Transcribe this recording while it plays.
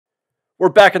We're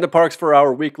back in the parks for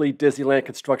our weekly Disneyland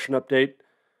construction update.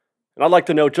 And I'd like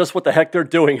to know just what the heck they're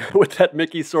doing with that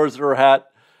Mickey Sorcerer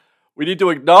hat. We need to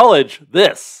acknowledge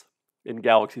this in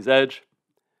Galaxy's Edge.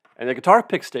 And the guitar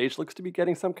pick stage looks to be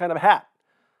getting some kind of hat.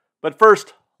 But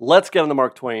first, let's get on the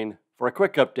Mark Twain for a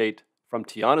quick update from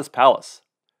Tianas Palace.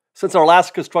 Since our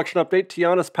last construction update,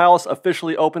 Tianas Palace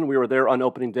officially opened. We were there on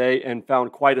opening day and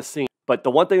found quite a scene. But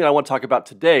the one thing that I want to talk about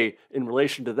today in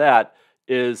relation to that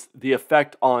is the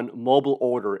effect on mobile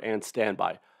order and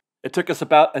standby. It took us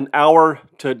about an hour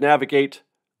to navigate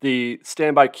the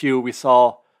standby queue we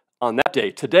saw on that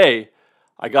day. Today,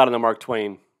 I got on the Mark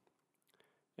Twain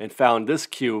and found this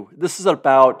queue. This is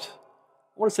about,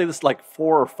 I want to say this is like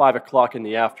 4 or 5 o'clock in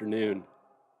the afternoon.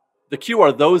 The queue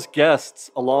are those guests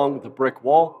along the brick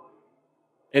wall.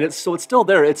 And it's still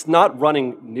there. It's not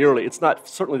running nearly. It's not,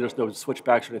 certainly there's no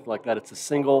switchbacks or anything like that. It's a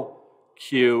single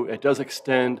queue. It does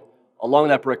extend along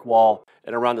that brick wall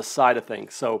and around the side of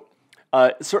things. So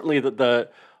certainly the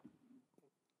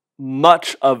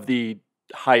much of the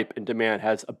hype and demand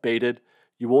has abated.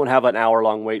 You won't have an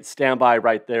hour-long wait. Standby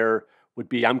right there would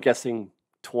be, I'm guessing,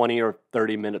 20 or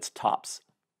 30 minutes tops.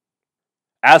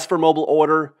 As for mobile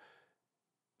order,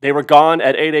 they were gone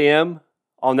at 8 a.m.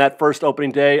 on that first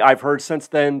opening day. I've heard since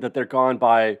then that they're gone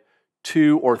by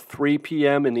 2 or 3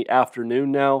 p.m. in the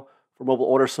afternoon now for mobile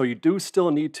order. So you do still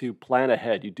need to plan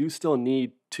ahead. You do still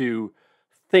need to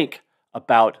think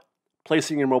about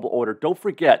placing your mobile order. Don't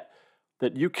forget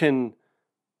that you can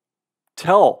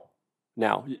tell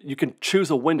now. You can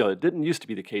choose a window. It didn't used to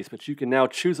be the case, but you can now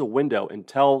choose a window and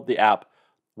tell the app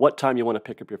what time you want to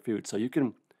pick up your food. So you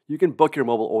can book your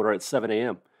mobile order at 7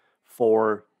 a.m.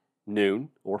 for noon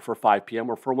or for 5 p.m.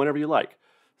 or for whenever you like.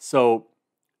 So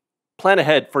plan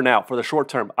ahead for now, for the short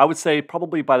term. I would say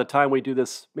probably by the time we do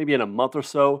this, maybe in a month or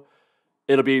so,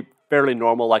 it'll be fairly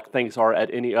normal like things are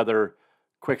at any other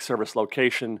quick service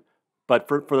location. But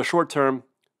for the short term,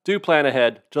 do plan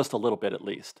ahead just a little bit at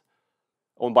least.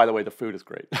 Oh, and by the way, the food is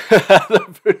great.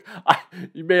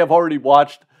 You may have already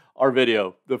watched our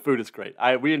video. The food is great.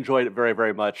 We enjoyed it very,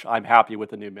 very much. I'm happy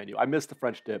with the new menu. I missed the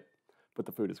French dip, but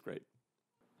the food is great.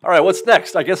 All right, what's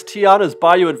next? I guess Tiana's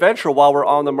Bayou Adventure while we're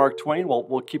on the Mark Twain.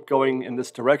 We'll keep going in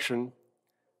this direction,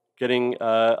 getting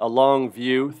a long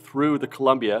view through the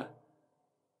Columbia.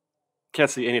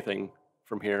 Can't see anything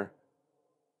from here.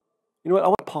 You know what? I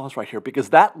want to pause right here because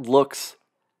that's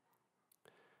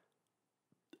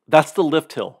the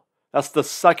lift hill. That's the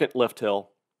second lift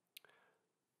hill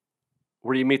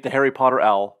where you meet the Harry Potter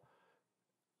owl.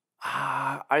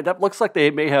 That looks like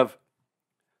they may have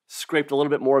scraped a little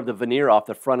bit more of the veneer off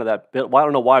the front of that bit. Well, I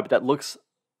don't know why, but that looks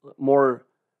more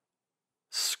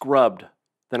scrubbed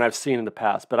than I've seen in the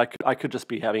past. But I could just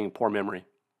be having poor memory.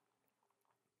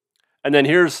 And then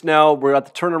here's now, we're at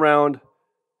the turnaround.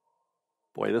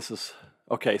 Boy, this is,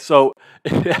 okay, so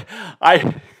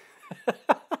I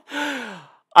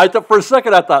thought for a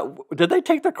second, I thought, did they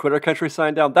take the Critter Country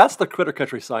sign down? That's the Critter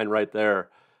Country sign right there.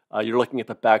 You're looking at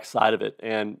the back side of it,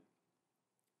 and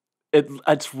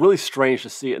it's really strange to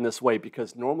see it in this way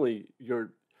because normally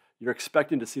you're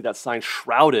expecting to see that sign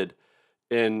shrouded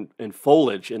in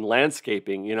foliage, in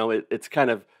landscaping. You know, it's kind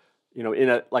of, you know, in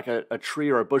a tree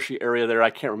or a bushy area there. I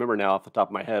can't remember now off the top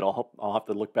of my head. I'll have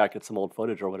to look back at some old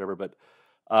footage or whatever. But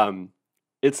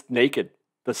it's naked.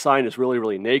 The sign is really,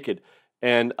 really naked.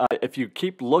 And if you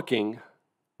keep looking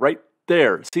right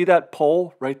there, see that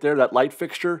pole right there, that light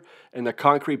fixture and the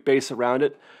concrete base around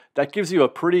it? That gives you a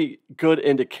pretty good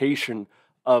indication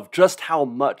of just how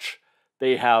much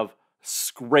they have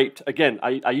scraped. Again,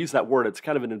 I use that word. It's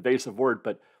kind of an invasive word,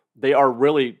 but they are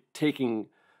really taking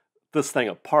this thing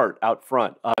apart out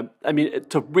front. I mean,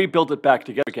 to rebuild it back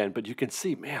together again, but you can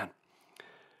see, man,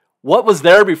 what was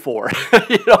there before?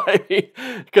 You know what I mean?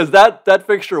 Because that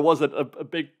fixture wasn't a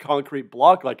big concrete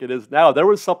block like it is now. There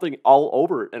was something all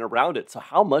over and around it. So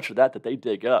how much of that did they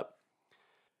dig up?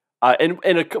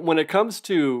 When it comes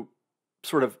to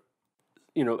sort of,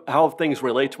 you know, how things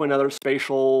relate to one another,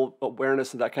 spatial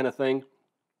awareness and that kind of thing,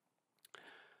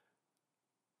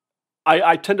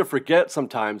 I tend to forget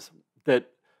sometimes that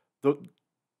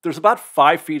there's about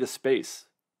 5 feet of space,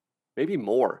 maybe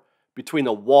more, between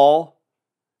the wall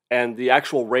and the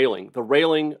actual railing. The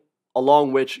railing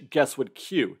along which guests would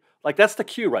queue. Like that's the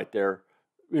queue right there.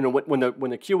 You know, when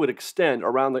the queue would extend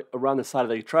around the side of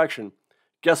the attraction,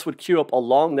 guests would queue up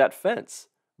along that fence,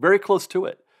 very close to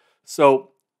it.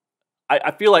 So I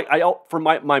feel like for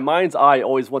my mind's eye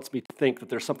always wants me to think that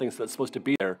there's something that's supposed to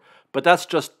be there, but that's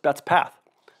path.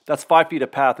 That's 5 feet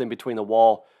of path in between the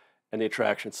wall and the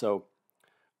attraction. So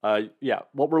yeah,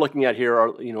 what we're looking at here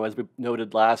are, you know, as we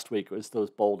noted last week, was those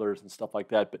boulders and stuff like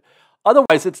that. But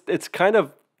otherwise, it's kind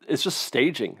of it's just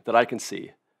staging that I can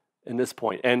see in this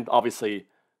point. And obviously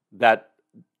that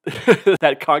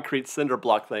that concrete cinder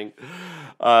block thing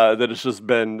that has just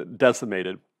been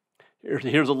decimated.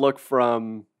 Here's a look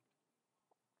from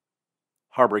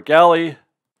Harbor Galley.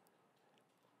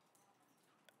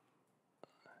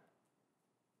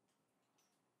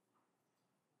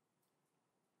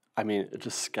 I mean, it's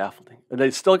just scaffolding. And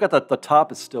they still got the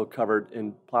top is still covered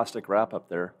in plastic wrap up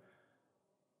there.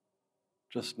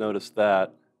 Just noticed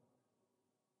that.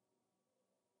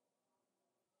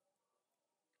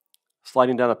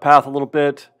 Sliding down the path a little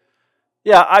bit.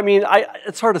 Yeah, I mean,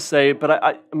 it's hard to say, but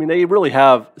I mean, they really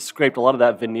have scraped a lot of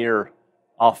that veneer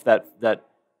off that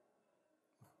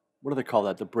what do they call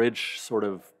that? The bridge sort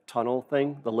of tunnel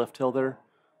thing, the lift hill there.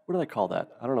 What do they call that?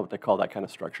 I don't know what they call that kind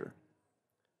of structure.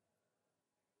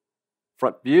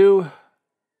 Front view.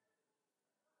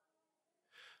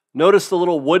 Notice the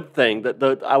little wood thing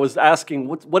that I was asking,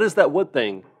 what is that wood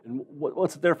thing? And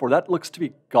what's it there for? That looks to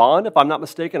be gone, if I'm not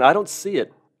mistaken. I don't see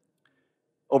it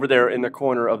over there in the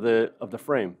corner of the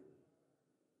frame.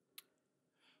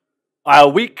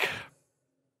 Week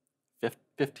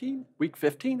 15? Week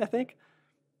 15, I think.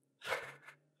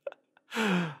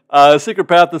 Secret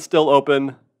path is still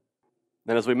open.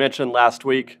 And as we mentioned last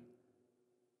week,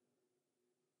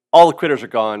 all the critters are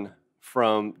gone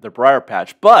from the Briar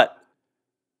Patch, but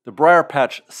the Briar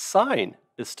Patch sign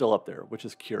is still up there, which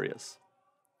is curious.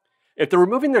 If they're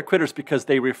removing their critters because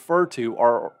they refer to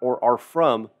or are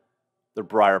from the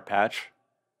Briar Patch,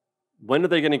 when are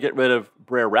they going to get rid of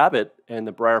Brer Rabbit and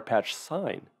the Briar Patch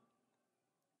sign?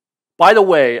 By the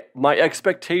way, my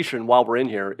expectation while we're in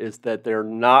here is that they're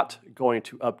not going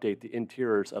to update the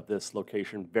interiors of this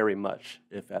location very much,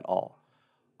 if at all.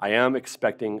 I am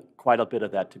expecting quite a bit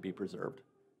of that to be preserved.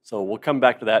 So we'll come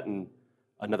back to that in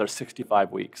another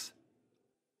 65 weeks.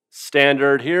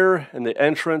 Standard here in the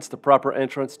entrance, the proper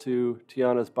entrance to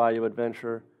Tiana's Bayou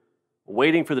Adventure.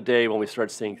 Waiting for the day when we start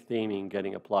seeing theming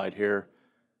getting applied here.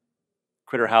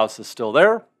 Critter House is still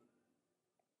there.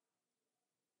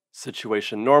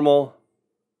 Situation normal.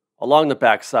 Along the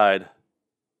backside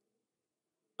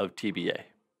of TBA.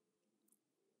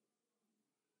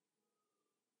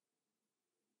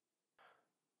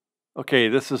 Okay,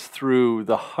 this is through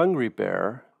the Hungry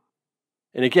Bear.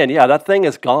 And again, yeah, that thing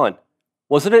is gone.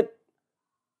 Wasn't it?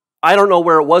 I don't know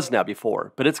where it was now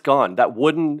before, but it's gone. That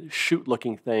wooden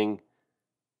chute-looking thing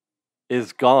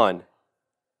is gone.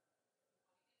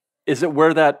 Is it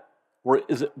where that,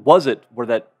 was it where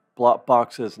that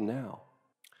box is now?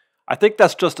 I think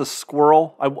that's just a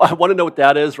squirrel. I want to know what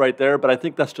that is right there, but I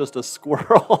think that's just a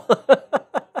squirrel.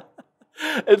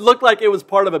 It looked like it was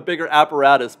part of a bigger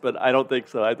apparatus, but I don't think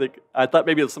so. I thought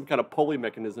maybe it's some kind of pulley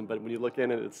mechanism, but when you look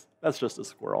in it, that's just a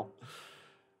squirrel.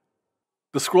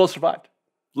 The squirrel survived.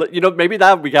 You know, maybe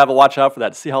that we have to watch out for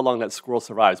that, see how long that squirrel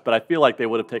survives. But I feel like they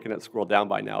would have taken that squirrel down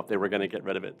by now if they were going to get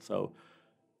rid of it. So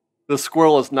the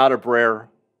squirrel is not a Brer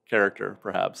character,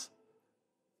 perhaps.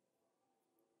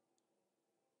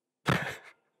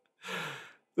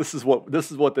 This is what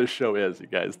this show is, you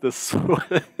guys.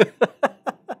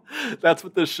 That's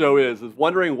what this show is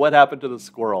wondering what happened to the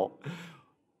squirrel.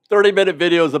 30-minute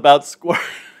videos about squirrel.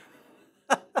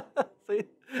 See?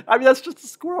 I mean, that's just a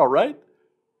squirrel, right?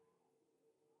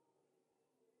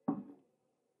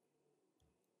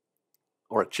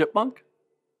 Or a chipmunk?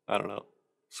 I don't know.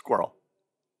 Squirrel.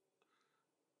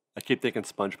 I keep thinking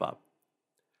SpongeBob. All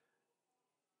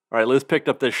right, Liz picked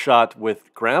up this shot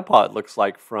with Grandpa, it looks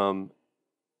like, from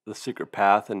the secret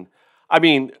path. And, I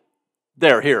mean,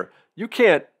 here. You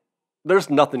can't, there's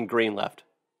nothing green left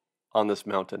on this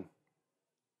mountain.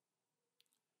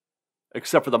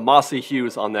 Except for the mossy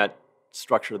hues on that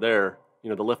structure there, you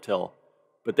know, the lift hill.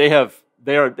 But they have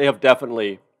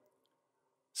definitely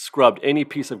scrubbed any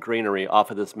piece of greenery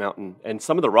off of this mountain. And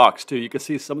some of the rocks, too. You can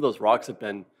see some of those rocks have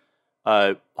been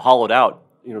hollowed out.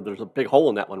 You know, there's a big hole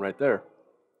in that one right there.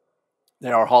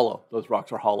 They are hollow. Those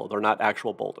rocks are hollow. They're not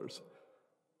actual boulders.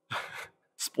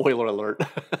 Spoiler alert.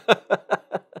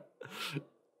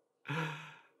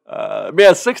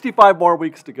 Man, 65 more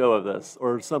weeks to go of this,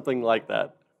 or something like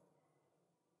that.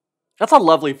 That's a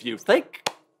lovely view. Thank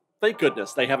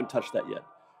goodness they haven't touched that yet.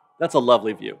 That's a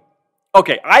lovely view.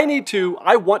 Okay,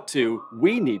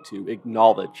 we need to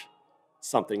acknowledge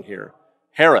something here.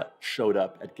 Hera showed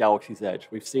up at Galaxy's Edge.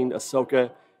 We've seen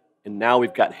Ahsoka, and now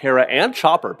we've got Hera and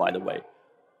Chopper, by the way.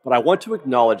 But I want to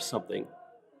acknowledge something.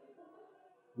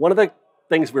 One of the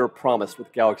things we were promised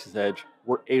with Galaxy's Edge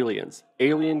were aliens,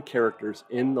 alien characters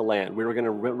in the land. We were going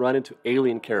to run into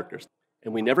alien characters,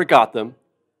 and we never got them,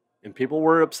 and people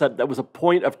were upset. That was a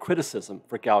point of criticism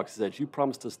for Galaxy's Edge. You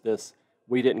promised us this,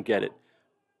 we didn't get it.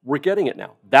 we're getting it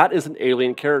now. That is an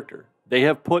alien character. They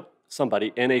have put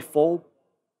somebody in a full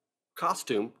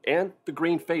costume and the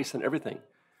green face and everything.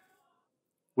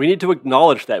 We need to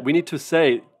acknowledge that. We need to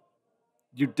say,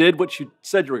 you did what you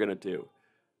said you were going to do.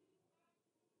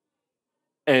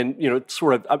 And,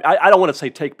 sort of, I don't want to say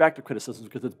take back the criticisms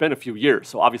because it's been a few years,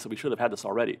 so obviously we should have had this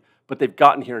already. But they've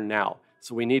gotten here now,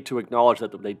 so we need to acknowledge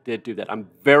that they did do that. I'm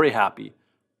very happy,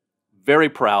 very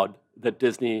proud that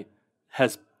Disney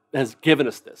has given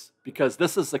us this, because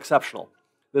this is exceptional.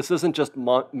 This isn't just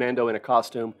Mando in a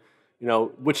costume,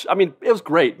 which, I mean, it was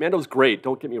great. Mando's great,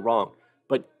 don't get me wrong,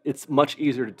 but it's much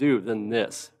easier to do than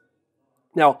this.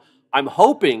 Now, I'm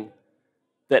hoping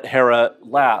that Hera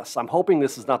lasts. I'm hoping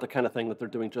this is not the kind of thing that they're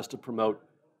doing just to promote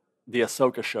the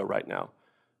Ahsoka show right now,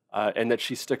 and that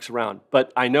she sticks around.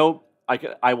 But I know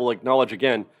I will acknowledge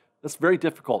again, it's very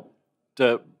difficult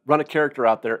to run a character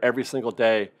out there every single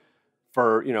day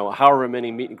for however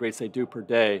many meet and greets they do per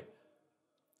day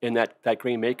in that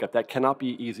green makeup. That cannot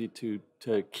be easy to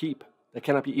keep. That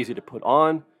cannot be easy to put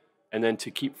on and then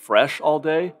to keep fresh all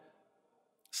day.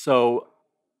 So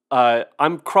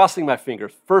I'm crossing my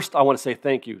fingers. First, I want to say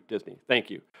thank you, Disney. Thank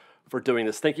you for doing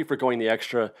this. Thank you for going the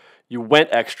extra. You went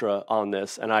extra on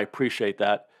this, and I appreciate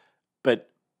that. But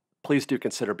please do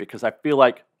consider, because I feel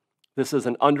like this is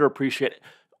an underappreciated...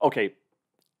 Okay,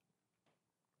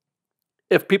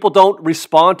 if people don't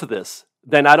respond to this,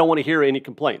 then I don't want to hear any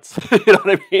complaints. You know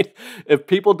what I mean? If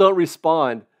people don't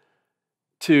respond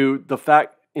to the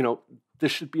fact,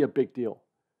 this should be a big deal.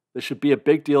 This should be a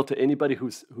big deal to anybody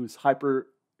who's hyper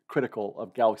critical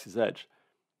of Galaxy's Edge.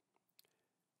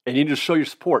 And you need to show your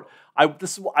support.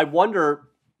 I wonder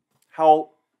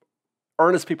how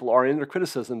earnest people are in their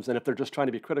criticisms and if they're just trying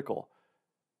to be critical.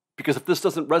 Because if this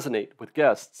doesn't resonate with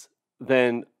guests,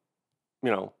 then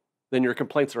your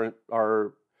complaints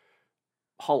are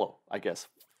hollow, I guess,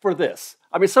 for this.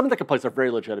 I mean, some of the complaints are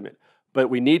very legitimate, but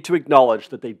we need to acknowledge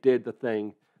that they did the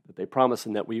thing that they promised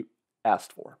and that we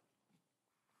asked for.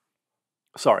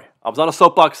 Sorry, I was on a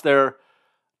soapbox there.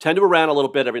 Tend to rant a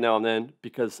little bit every now and then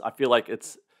because I feel like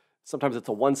sometimes it's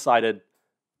a one-sided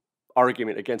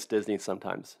argument against Disney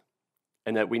sometimes,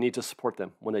 and that we need to support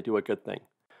them when they do a good thing.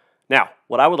 Now,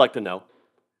 what I would like to know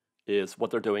is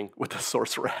what they're doing with the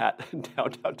Sorcerer hat in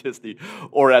downtown Disney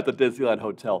or at the Disneyland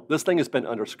Hotel. This thing has been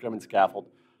under scrim and scaffold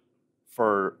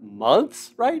for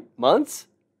months, right? Months?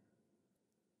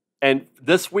 And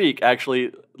this week,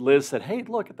 actually, Liz said, hey,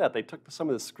 look at that. They took some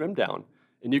of the scrim down,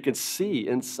 and you can see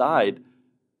inside,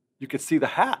 you can see the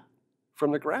hat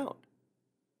from the ground.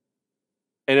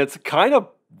 And it's kind of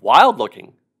wild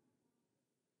looking.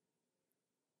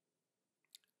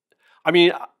 I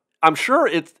mean, I'm sure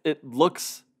it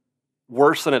looks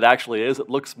worse than it actually is. It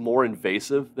looks more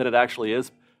invasive than it actually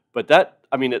is. But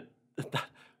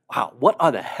wow, what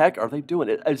on the heck are they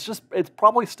doing? It's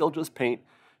probably still just paint.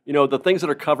 The things that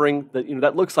are covering,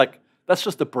 that looks like, that's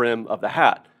just the brim of the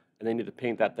hat. And they need to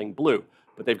paint that thing blue.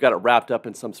 But they've got it wrapped up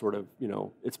in some sort of,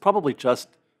 it's probably just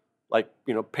like,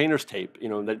 painter's tape.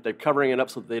 They're covering it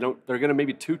up so they're going to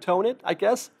maybe two-tone it, I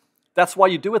guess. That's why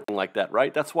you do a thing like that,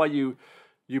 right? That's why you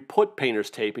put painter's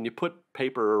tape and you put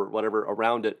paper or whatever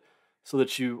around it so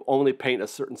that you only paint a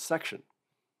certain section.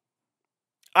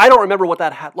 I don't remember what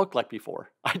that hat looked like before.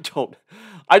 I don't.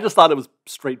 I just thought it was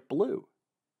straight blue.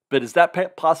 But is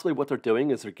that possibly what they're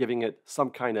doing? Is they're giving it some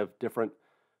kind of different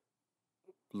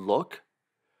look?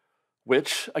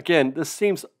 Which, again, this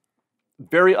seems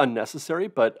very unnecessary,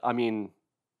 but I mean,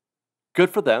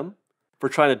 good for them for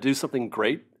trying to do something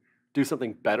great, do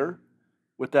something better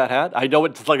with that hat. I know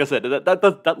it's, like I said,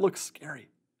 that looks scary.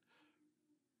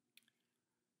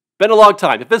 Been a long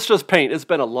time. If it's just paint, it's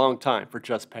been a long time for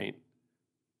just paint.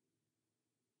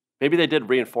 Maybe they did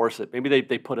reinforce it. Maybe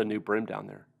they put a new brim down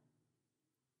there.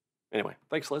 Anyway,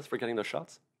 thanks, Liz, for getting those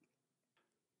shots.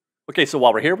 Okay, so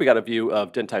while we're here, we got a view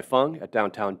of Din Tai Fung at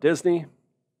downtown Disney.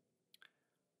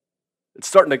 It's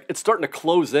starting to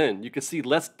close in. You can see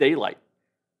less daylight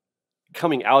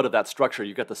coming out of that structure.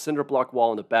 You've got the cinder block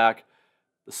wall in the back,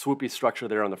 the swoopy structure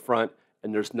there on the front,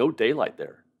 and there's no daylight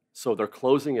there. So they're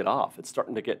closing it off. It's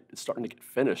starting to get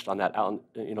finished on that out,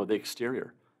 the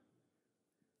exterior.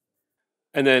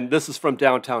 And then this is from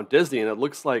downtown Disney, and it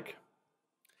looks like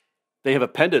they have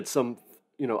appended some,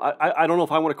 I don't know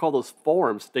if I want to call those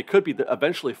forms. They could be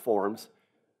eventually forms.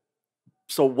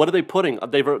 So what are they putting? You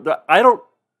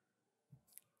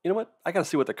know what? I got to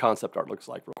see what the concept art looks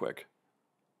like real quick.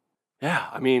 Yeah,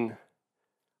 I mean,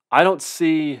 I don't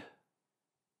see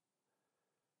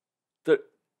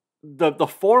the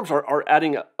forms are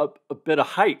adding a bit of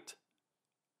height.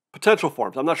 Potential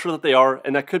forms. I'm not sure that they are,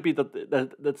 and that could be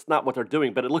that's not what they're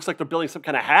doing, but it looks like they're building some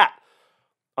kind of hat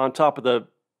on top of the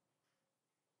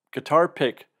guitar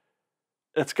pick,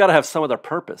 it's got to have some other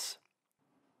purpose.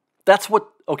 That's what,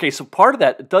 okay, so part of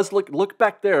that, it does look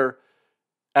back there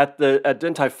at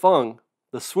Din Tai Fung,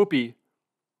 the swoopy,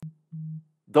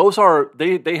 those are,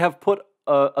 they have put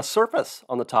a surface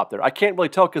on the top there. I can't really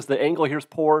tell because the angle here is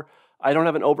poor. I don't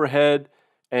have an overhead,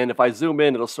 and if I zoom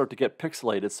in, it'll start to get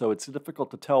pixelated, so it's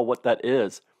difficult to tell what that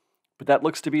is. But that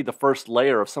looks to be the first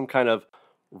layer of some kind of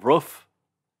roof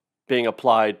being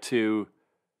applied to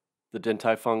the Din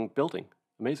Tai Fung building.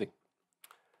 Amazing.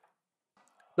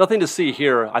 Nothing to see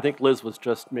here. I think Liz was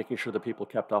just making sure that people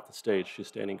kept off the stage. She's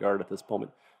standing guard at this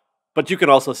moment. But you can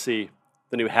also see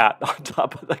the new hat on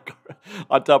top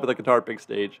of the guitar pick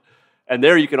stage. And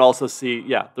there you can also see,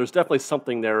 yeah, there's definitely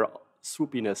something there,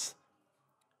 swoopiness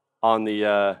on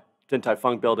the Din Tai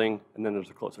Fung building, and then there's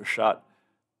a closer shot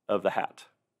of the hat.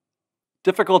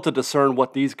 Difficult to discern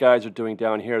what these guys are doing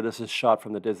down here. This is shot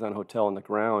from the Disneyland Hotel on the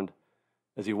ground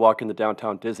as you walk into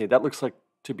downtown Disney. That looks like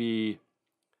to be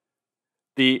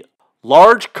the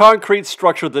large concrete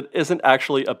structure that isn't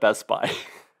actually a Best Buy.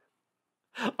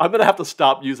 I'm going to have to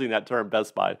stop using that term,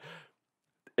 Best Buy.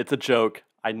 It's a joke.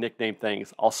 I nickname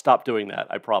things. I'll stop doing that,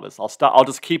 I promise. I'll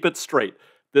just keep it straight.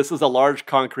 This is a large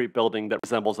concrete building that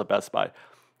resembles a Best Buy.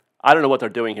 I don't know what they're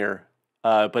doing here,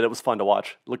 but it was fun to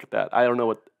watch. Look at that. I don't know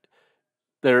what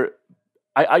they're...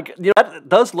 you know, that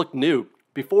does look new.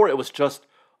 Before it was just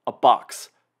a box.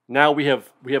 Now we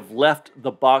have left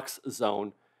the box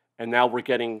zone, and now we're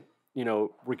getting, you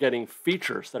know, we're getting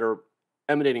features that are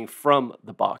emanating from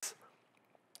the box.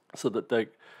 So that the,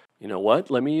 you know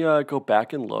what? Let me go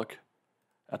back and look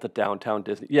at the downtown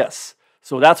Disney. Yes.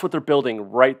 So that's what they're building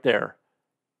right there.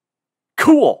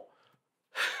 Cool.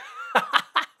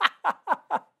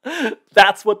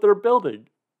 That's what they're building.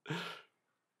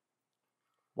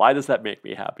 Why does that make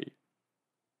me happy?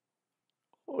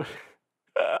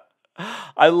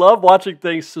 I love watching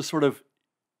things to sort of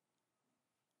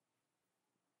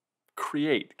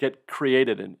get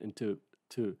created and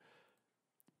to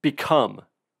become.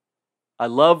 I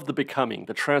love the becoming,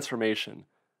 the transformation.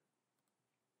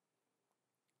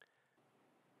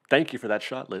 Thank you for that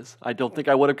shot, Liz. I don't think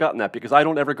I would have gotten that because I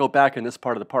don't ever go back in this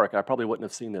part of the park. I probably wouldn't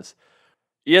have seen this.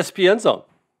 ESPN Zone.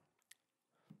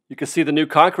 You can see the new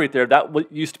concrete there.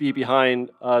 That used to be behind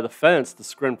the fence, the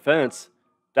scrim fence.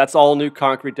 That's all new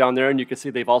concrete down there, and you can see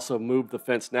they've also moved the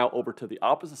fence now over to the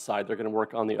opposite side. They're going to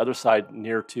work on the other side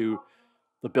near to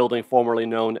the building formerly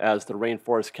known as the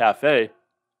Rainforest Cafe.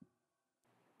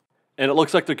 And it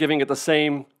looks like they're giving it the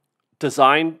same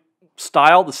design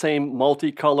style, the same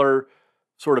multicolor,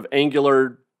 sort of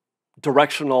angular,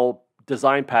 directional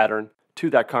design pattern to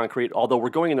that concrete, although we're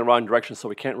going in the wrong direction, so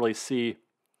we can't really see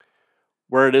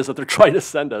where it is that they're trying to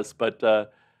send us. But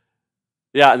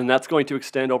yeah, and then that's going to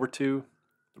extend over to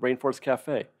the Rainforest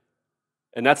Cafe.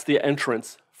 And that's the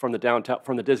entrance from the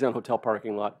Disneyland Hotel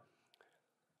parking lot.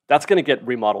 That's going to get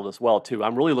remodeled as well, too.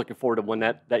 I'm really looking forward to when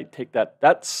they take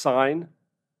that sign,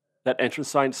 that entrance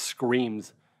sign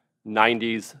screams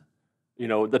 90s, you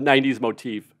know, the 90s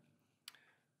motif,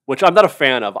 which I'm not a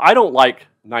fan of. I don't like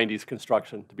 90s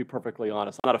construction, to be perfectly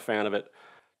honest. I'm not a fan of it.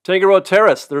 Tangaroa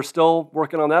Terrace, they're still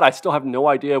working on that. I still have no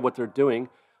idea what they're doing.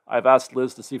 I've asked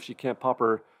Liz to see if she can't pop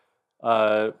her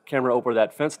camera over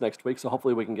that fence next week, so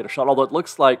hopefully we can get a shot. Although it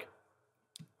looks like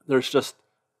there's just,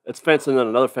 it's fence and then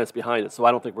another fence behind it, so I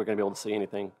don't think we're going to be able to see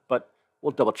anything. But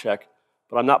we'll double check.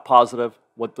 But I'm not positive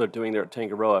what they're doing there at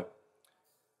Tangaroa.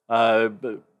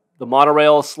 The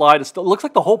monorail slide is still, it looks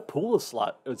like the whole pool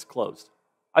is closed.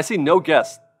 I see no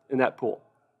guests in that pool.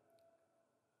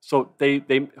 So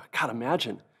God,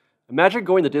 imagine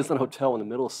going to Disneyland Hotel in the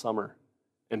middle of summer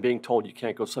and being told you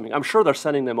can't go swimming. I'm sure they're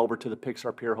sending them over to the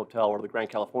Pixar Pier Hotel or the Grand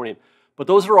Californian, but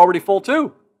those are already full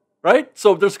too, right?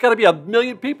 So there's got to be 1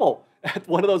 million people at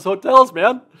one of those hotels,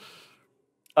 man.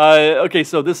 Okay,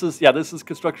 so this is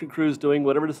construction crews doing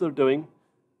whatever it is they're doing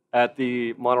at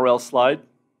the monorail slide.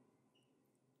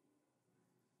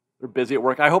 They're busy at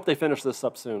work. I hope they finish this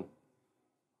up soon,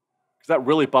 because that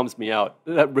really bums me out.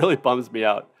 That really bums me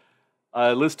out.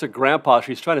 Liz to Grandpa,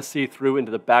 she's trying to see through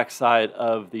into the backside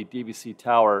of the DVC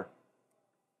tower.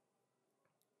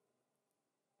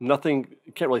 Nothing,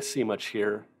 you can't really see much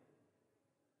here,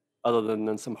 other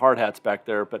than some hard hats back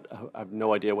there, but I have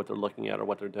no idea what they're looking at or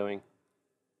what they're doing.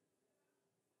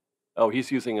 Oh,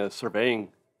 he's using a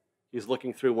surveying, he's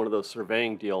looking through one of those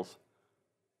surveying deals.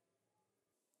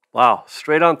 Wow,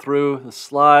 straight on through the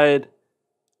slide.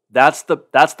 That's the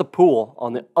pool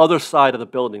on the other side of the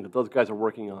building that those guys are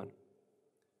working on.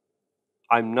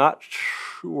 I'm not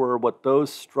sure what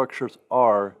those structures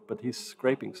are, but he's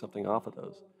scraping something off of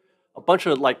those. A bunch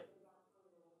of, like,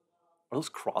 are those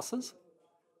crosses?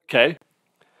 Okay.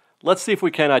 Let's see if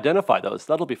we can identify those.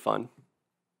 That'll be fun.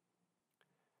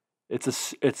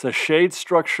 It's a shade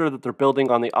structure that they're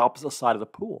building on the opposite side of the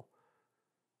pool.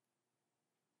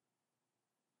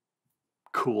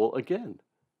 Cool again.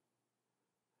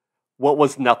 What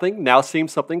was nothing now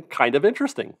seems something kind of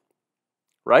interesting.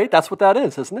 Right? That's what that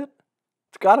is, isn't it?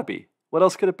 It's got to be. What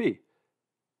else could it be?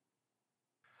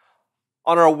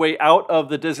 On our way out of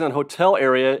the Disneyland Hotel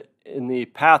area, in the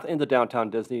path into downtown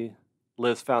Disney,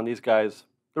 Liz found these guys.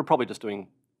 They're probably just doing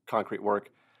concrete work.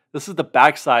 This is the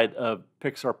backside of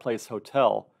Pixar Place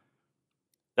Hotel.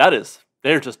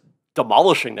 They're just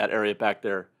demolishing that area back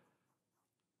there.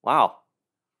 Wow.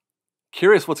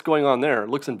 Curious what's going on there. It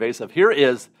looks invasive.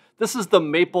 This is the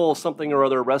Maple something or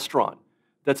other restaurant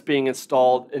that's being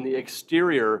installed in the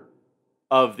exterior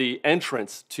of the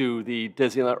entrance to the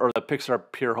Disneyland or the Pixar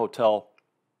Pier Hotel.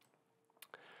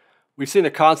 We've seen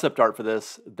the concept art for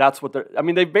this. That's what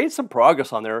they've made some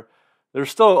progress on there. There's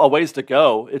still a ways to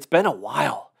go. It's been a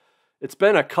while. It's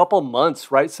been a couple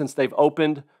months, right, since they've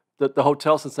opened the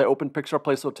hotel, since they opened Pixar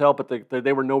Place Hotel, but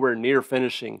they were nowhere near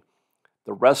finishing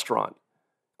the restaurant.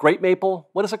 Great Maple?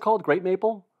 What is it called? Great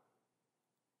Maple?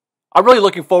 I'm really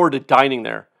looking forward to dining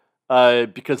there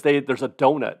because there's a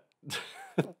donut.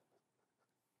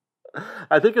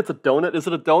 I think it's a donut. Is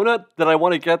it a donut that I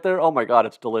want to get there? Oh my God,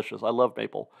 it's delicious. I love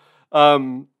Maple.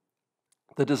 The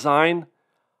design,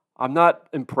 I'm not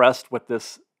impressed with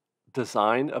this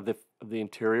design of the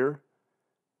interior.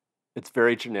 It's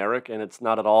very generic and it's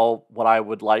not at all what I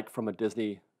would like from a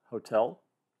Disney hotel.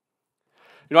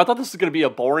 I thought this was going to be a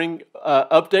boring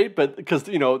update, but because,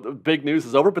 the big news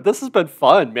is over, but this has been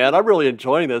fun, man. I'm really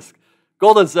enjoying this.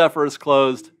 Golden Zephyr is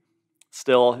closed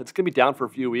still. It's going to be down for a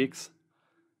few weeks.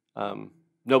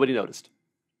 Nobody noticed.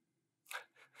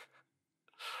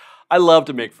 I love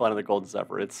to make fun of the Golden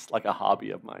Zephyr. It's like a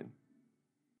hobby of mine.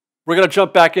 We're going to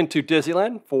jump back into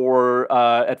Disneyland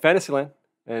at Fantasyland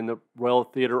and the Royal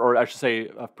Theater, or I should say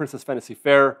Princess Fantasy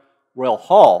Fair, Royal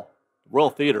Hall. Royal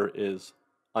Theater is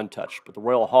untouched, but the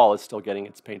Royal Hall is still getting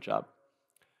its paint job.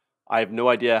 I have no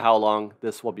idea how long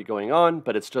this will be going on,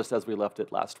 but it's just as we left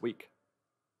it last week.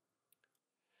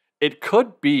 It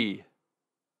could be,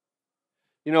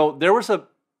 there's a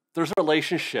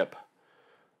relationship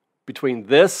between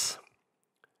this,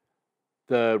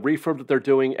 the refurb that they're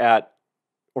doing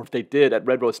or if they did at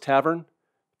Red Rose Tavern,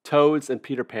 Toads, and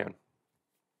Peter Pan.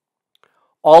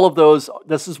 All of those,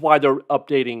 this is why they're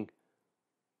updating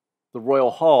the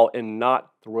Royal Hall and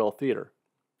not the Royal Theater.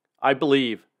 I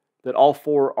believe that all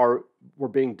four were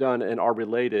being done and are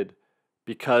related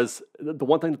because the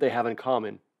one thing that they have in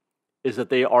common is that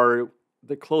they are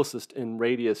the closest in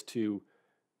radius to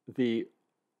the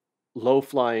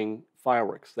low-flying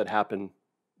fireworks that happen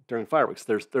during fireworks.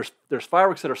 There's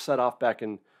fireworks that are set off back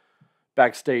in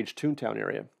backstage Toontown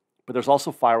area, but there's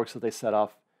also fireworks that they set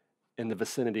off in the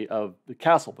vicinity of the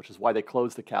castle, which is why they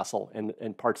close the castle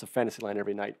and parts of Fantasyland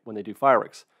every night when they do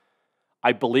fireworks.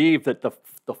 I believe that the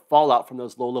fallout from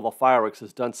those low-level fireworks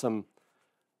has done some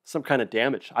kind of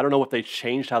damage. I don't know if they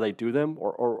changed how they do them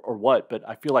or what, but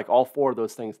I feel like all four of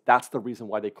those things, that's the reason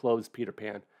why they closed Peter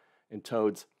Pan and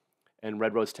Toads and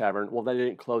Red Rose Tavern. Well, they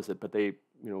didn't close it, but they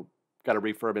got a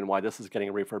refurb, and why this is getting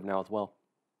a refurb now as well.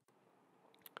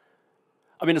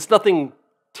 It's nothing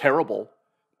terrible,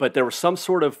 but there was some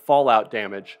sort of fallout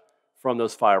damage from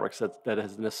those fireworks that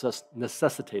has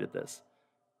necessitated this.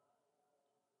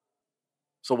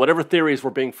 So whatever theories were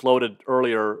being floated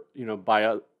earlier,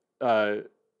 by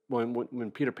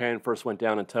when Peter Pan first went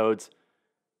down in Toads,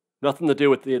 nothing to do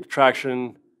with the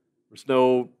attraction. There's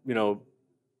no,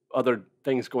 other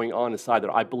things going on inside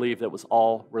there. I believe that was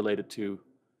all related to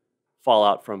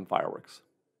fallout from fireworks.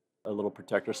 A little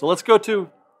protector. So let's go to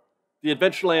the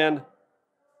Adventureland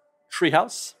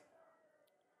treehouse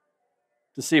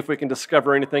to see if we can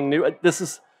discover anything new.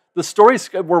 The stories,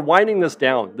 we're winding this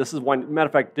down. Matter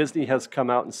of fact, Disney has come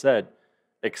out and said,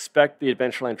 expect the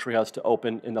Adventureland treehouse to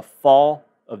open in the fall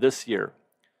of this year.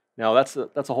 Now, that's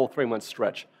a whole 3-month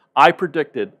stretch. I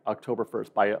predicted October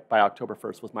 1st. By October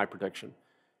 1st was my prediction.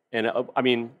 And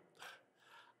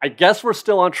I guess we're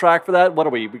still on track for that. What are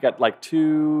we? We got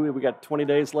 20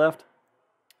 days left.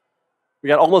 We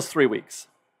got almost 3 weeks.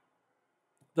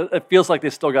 It feels like they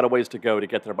still got a ways to go to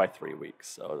get there by 3 weeks.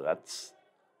 So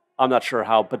I'm not sure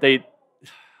how, but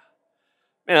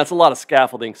that's a lot of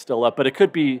scaffolding still up, but it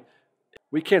could be,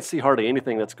 we can't see hardly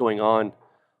anything that's going on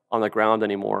the ground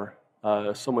anymore.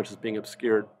 So much is being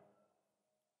obscured.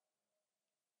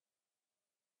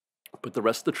 But the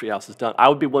rest of the treehouse is done. I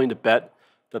would be willing to bet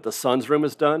that the son's room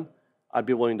is done. I'd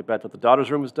be willing to bet that the daughter's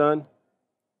room is done.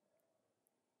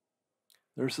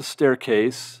 There's a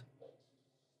staircase.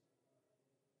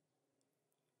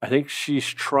 I think she's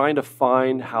trying to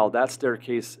find how that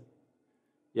staircase.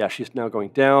 Yeah, she's now going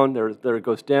down. There it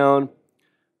goes down.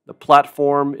 The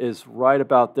platform is right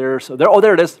about there. So there. Oh,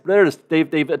 there it is. There it is.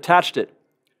 They've attached it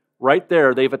right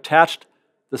there. They've attached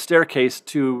the staircase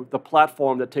to the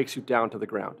platform that takes you down to the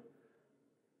ground.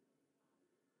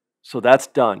 So that's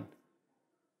done.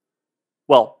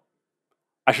 Well,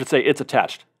 I should say it's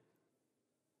attached.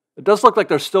 It does look like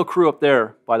there's still crew up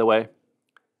there, by the way.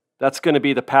 That's going to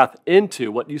be the path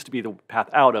into what used to be the path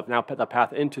out of, now the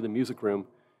path into the music room.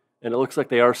 And it looks like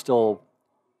they are still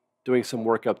doing some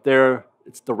work up there.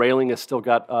 The railing has still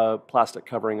got plastic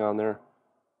covering on there.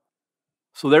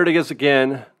 So there it is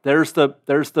again. There's the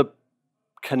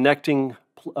connecting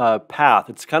path.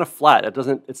 It's kind of flat.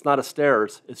 It's not a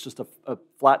stairs. It's just a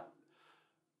flat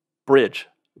bridge.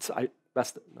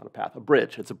 That's not a path. A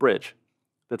bridge. It's a bridge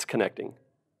that's connecting.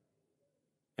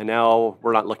 And now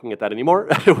we're not looking at that anymore.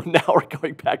 Now we're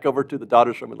going back over to the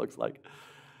daughter's room, it looks like.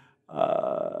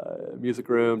 Music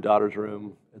room, daughter's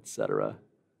room, etc.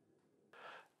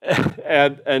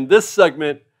 And this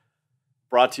segment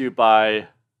brought to you by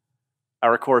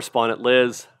our correspondent,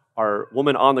 Liz, our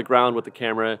woman on the ground with the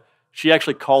camera. She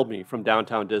actually called me from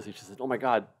downtown Disney. She said, "Oh my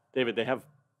God, David, they have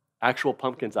actual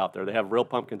pumpkins out there. They have real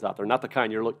pumpkins out there. Not the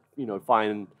kind you're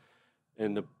find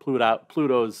in the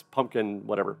Pluto's pumpkin,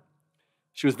 whatever."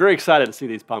 She was very excited to see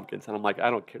these pumpkins. And I'm like, I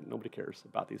don't care. Nobody cares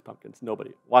about these pumpkins.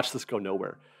 Nobody. Watch this go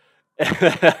nowhere.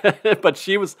 But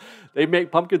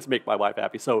pumpkins make my wife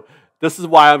happy. So this is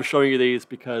why I'm showing you these,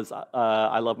 because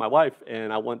I love my wife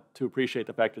and I want to appreciate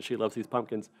the fact that she loves these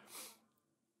pumpkins.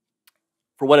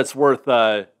 For what it's worth,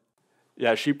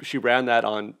 yeah, she ran that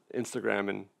on Instagram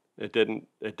and it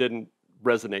didn't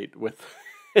resonate with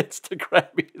Instagram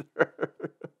either.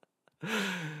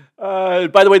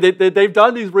 By the way, they've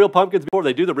done these real pumpkins before.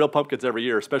 They do the real pumpkins every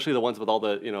year, especially the ones with all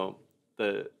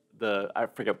the I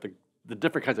forget the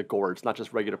different kinds of gourds, not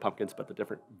just regular pumpkins, but the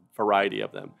different variety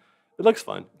of them. It looks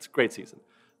fun. It's a great season.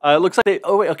 It looks like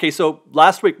so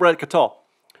last week we're at Catal.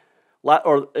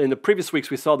 Or in the previous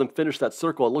weeks we saw them finish that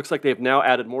circle. It looks like they've now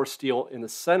added more steel in the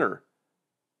center.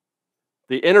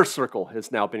 The inner circle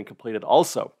has now been completed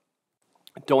also.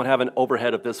 Don't have an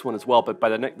overhead of this one as well, but by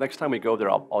the next time we go there,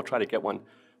 I'll try to get one.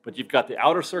 But you've got the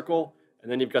outer circle,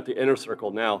 and then you've got the inner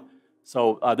circle now.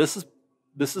 So this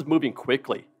is moving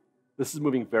quickly. This is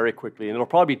moving very quickly, and it'll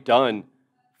probably be done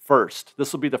first.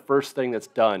 This will be the first thing that's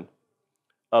done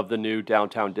of the new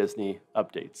Downtown Disney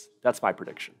updates. That's my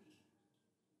prediction.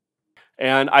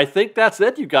 And I think that's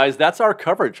it, you guys. That's our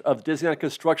coverage of Disneyland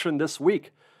Construction this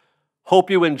week. Hope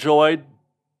you enjoyed.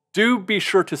 Do be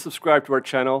sure to subscribe to our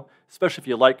channel, especially if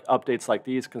you like updates like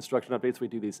these, construction updates. We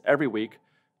do these every week,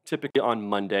 typically on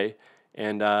Monday.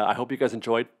 And I hope you guys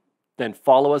enjoyed. Then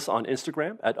follow us on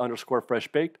Instagram at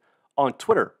 _freshbaked, on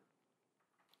Twitter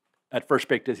at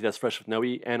freshbakedisney, that's fresh with no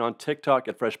E, and on TikTok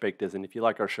at freshbakedisney. If you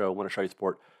like our show, want to show you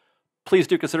support, please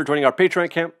do consider joining our Patreon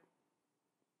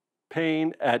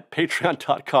campaign at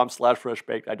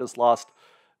patreon.com/freshbaked. I just lost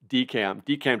DCAM.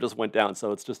 DCAM just went down,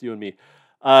 so it's just you and me.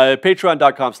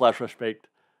 Patreon.com/freshbaked.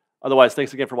 Otherwise,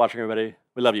 thanks again for watching, everybody.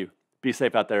 We love you. Be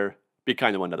safe out there. Be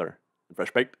kind to one another. And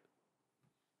fresh baked.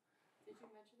 Did you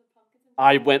mention the pumpkins?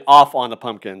 I went off on the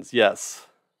pumpkins, yes.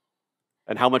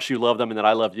 And how much you love them and that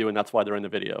I love you, and that's why they're in the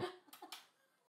video.